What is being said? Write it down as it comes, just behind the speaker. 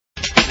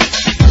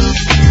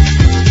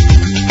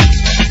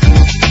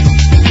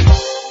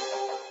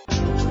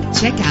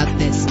Check out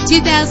this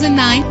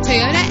 2009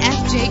 Toyota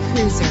FJ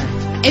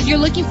Cruiser. If you're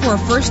looking for a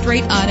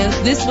first-rate auto,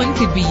 this one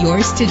could be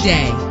yours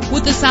today.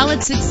 With a solid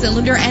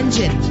 6-cylinder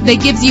engine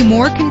that gives you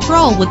more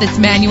control with its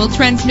manual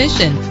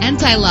transmission.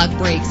 Anti-lock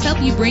brakes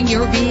help you bring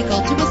your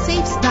vehicle to a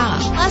safe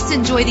stop. Plus,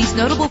 enjoy these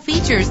notable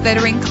features that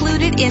are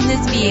included in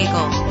this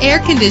vehicle: Air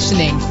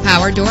conditioning,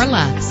 power door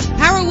locks,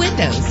 power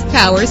windows,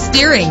 power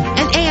steering,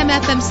 an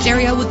AM/FM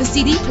stereo with a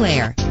CD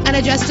player, an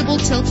adjustable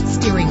tilt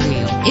steering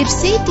wheel. If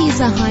safety is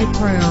a high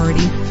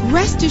priority,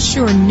 rest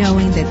assured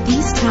knowing that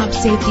these top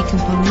safety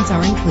components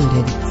are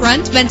included: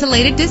 front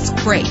ventilated disc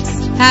brakes,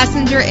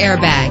 passenger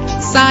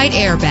airbag, side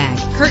airbag,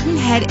 curtain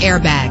head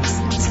airbags,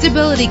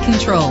 stability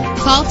control.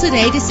 Call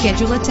today to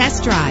schedule a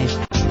test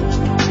drive.